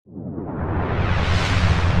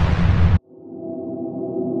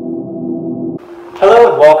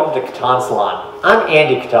welcome to Catan Salon. I'm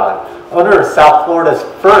Andy Catan, owner of South Florida's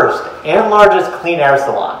first and largest clean air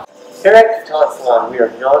salon. Here at Catan Salon, we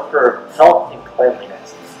are known for health and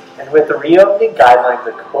cleanliness. And with the reopening guidelines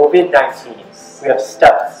of COVID-19, we have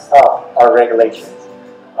stepped up our regulations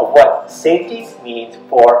of what safety means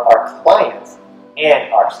for our clients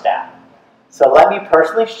and our staff. So let me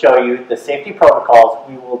personally show you the safety protocols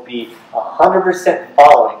we will be 100%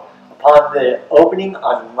 following upon the opening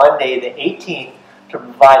on Monday the 18th to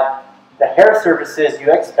provide the hair services you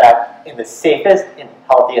expect in the safest and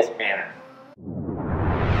healthiest manner.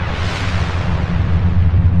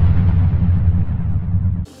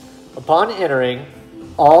 Upon entering,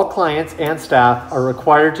 all clients and staff are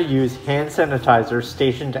required to use hand sanitizer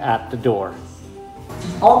stationed at the door.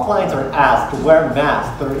 All clients are asked to wear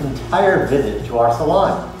masks their entire visit to our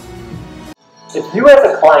salon. If you as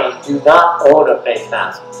a client do not own a face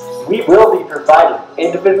mask, we will be providing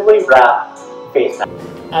individually wrapped face masks.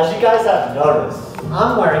 As you guys have noticed,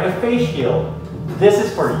 I'm wearing a face shield. This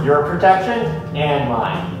is for your protection and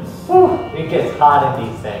mine. Whew, it gets hot in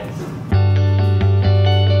these things.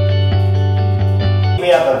 We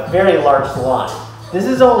have a very large salon. This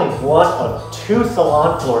is only one of 2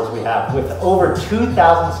 salon floors we have with over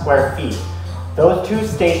 2,000 square feet. Those 2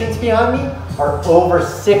 stations behind me are over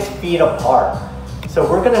 6 feet apart. So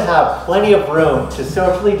we're gonna have plenty of room to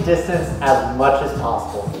socially distance as much as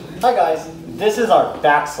possible. Hi guys, this is our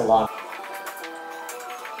back salon.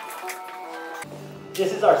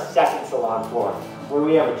 This is our second salon floor, where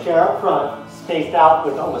we have a chair up front, spaced out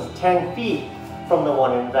with almost 10 feet from the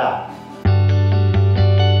one in the back.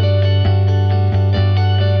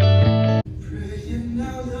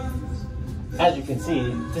 As you can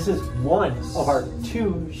see, this is one of our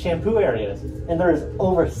 2 shampoo areas, and there is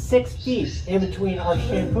over 6 feet in between our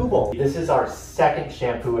shampoo bowl. This is our second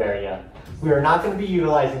shampoo area. We are not going to be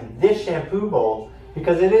utilizing this shampoo bowl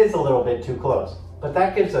because it is a little bit too close, but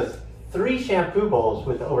that gives us 3 shampoo bowls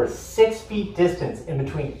with over 6 feet distance in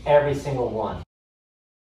between every single one.